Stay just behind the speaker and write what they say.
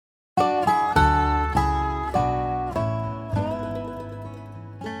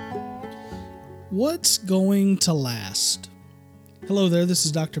What's going to last? Hello there, this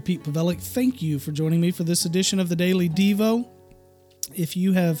is Dr. Pete Pavelic. Thank you for joining me for this edition of the Daily Devo. If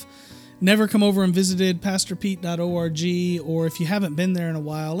you have never come over and visited pastorpete.org, or if you haven't been there in a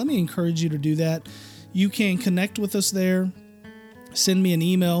while, let me encourage you to do that. You can connect with us there. Send me an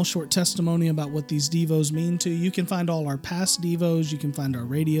email, short testimony about what these Devos mean to you. You can find all our past Devos. You can find our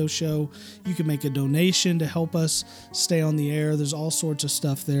radio show. You can make a donation to help us stay on the air. There's all sorts of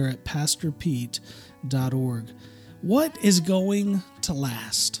stuff there at pastorpete.org. What is going to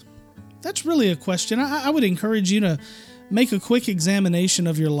last? That's really a question. I would encourage you to make a quick examination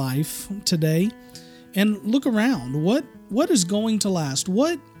of your life today and look around. What is going to last?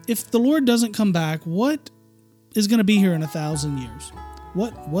 What, if the Lord doesn't come back, what is going to be here in 1,000 years?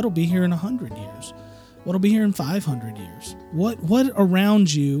 What'll be here in 100 years? What'll be here in 500 years? What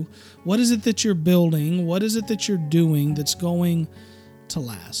around you, what is it that you're building? What is it that you're doing that's going to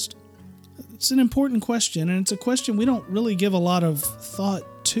last? It's an important question, and it's a question we don't really give a lot of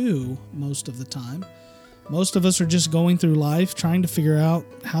thought to most of the time. Most of us are just going through life trying to figure out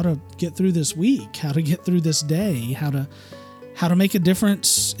how to get through this week, how to get through this day, how to make a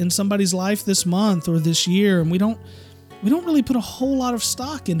difference in somebody's life this month or this year, and we don't really put a whole lot of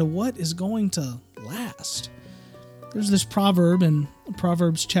stock into what is going to last. There's this proverb in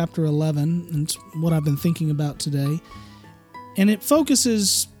Proverbs chapter 11, and it's what I've been thinking about today, and it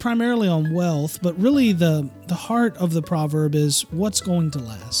focuses primarily on wealth, but really the heart of the proverb is what's going to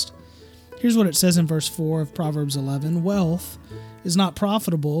last. Here's what it says in verse 4 of Proverbs 11, "Wealth is not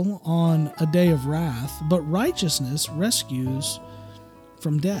profitable on a day of wrath, but righteousness rescues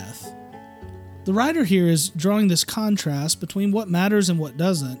from death." The writer here is drawing this contrast between what matters and what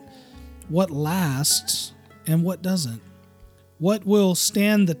doesn't, what lasts and what doesn't, what will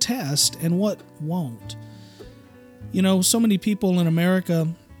stand the test and what won't. You know, so many people in America,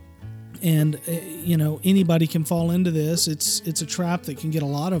 and anybody can fall into this. It's a trap that can get a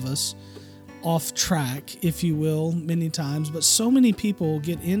lot of us off track, if you will, many times. But so many people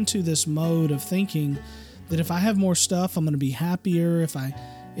get into this mode of thinking that if I have more stuff, I'm going to be happier. If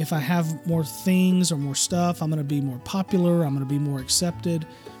I have more things or more stuff, I'm going to be more popular. I'm going to be more accepted.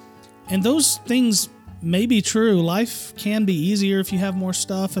 And those things may be true. Life can be easier if you have more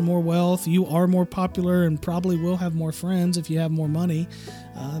stuff and more wealth. You are more popular and probably will have more friends if you have more money.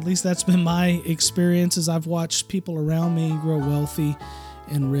 At least that's been my experience as I've watched people around me grow wealthy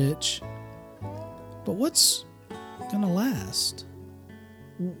and rich. But what's going to last?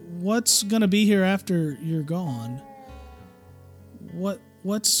 What's going to be here after you're gone?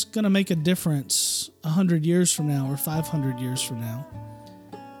 What's going to make a difference 100 years from now or 500 years from now?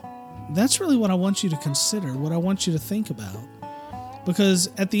 That's really what I want you to consider, what I want you to think about. Because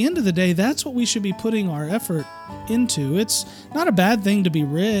at the end of the day, that's what we should be putting our effort into. It's not a bad thing to be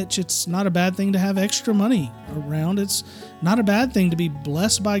rich. It's not a bad thing to have extra money around. It's not a bad thing to be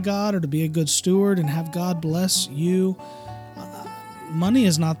blessed by God or to be a good steward and have God bless you. Money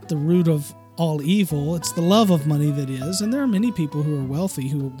is not the root of all evil. It's the love of money that is. And there are many people who are wealthy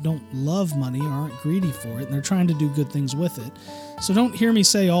who don't love money or aren't greedy for it, and they're trying to do good things with it. So don't hear me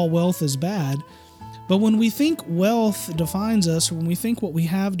say all wealth is bad. But when we think wealth defines us, or when we think what we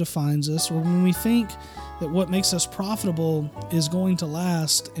have defines us, or when we think that what makes us profitable is going to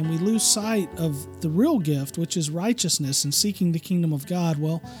last, and we lose sight of the real gift, which is righteousness and seeking the kingdom of God,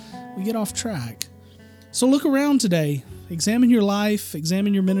 well, we get off track. So look around today. Examine your life,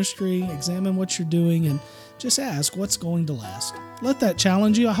 examine your ministry, examine what you're doing, and just ask what's going to last. Let that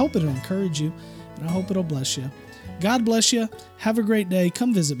challenge you. I hope it'll encourage you, and I hope it'll bless you. God bless you. Have a great day.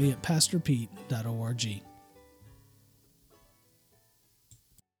 Come visit me at pastorpete.org.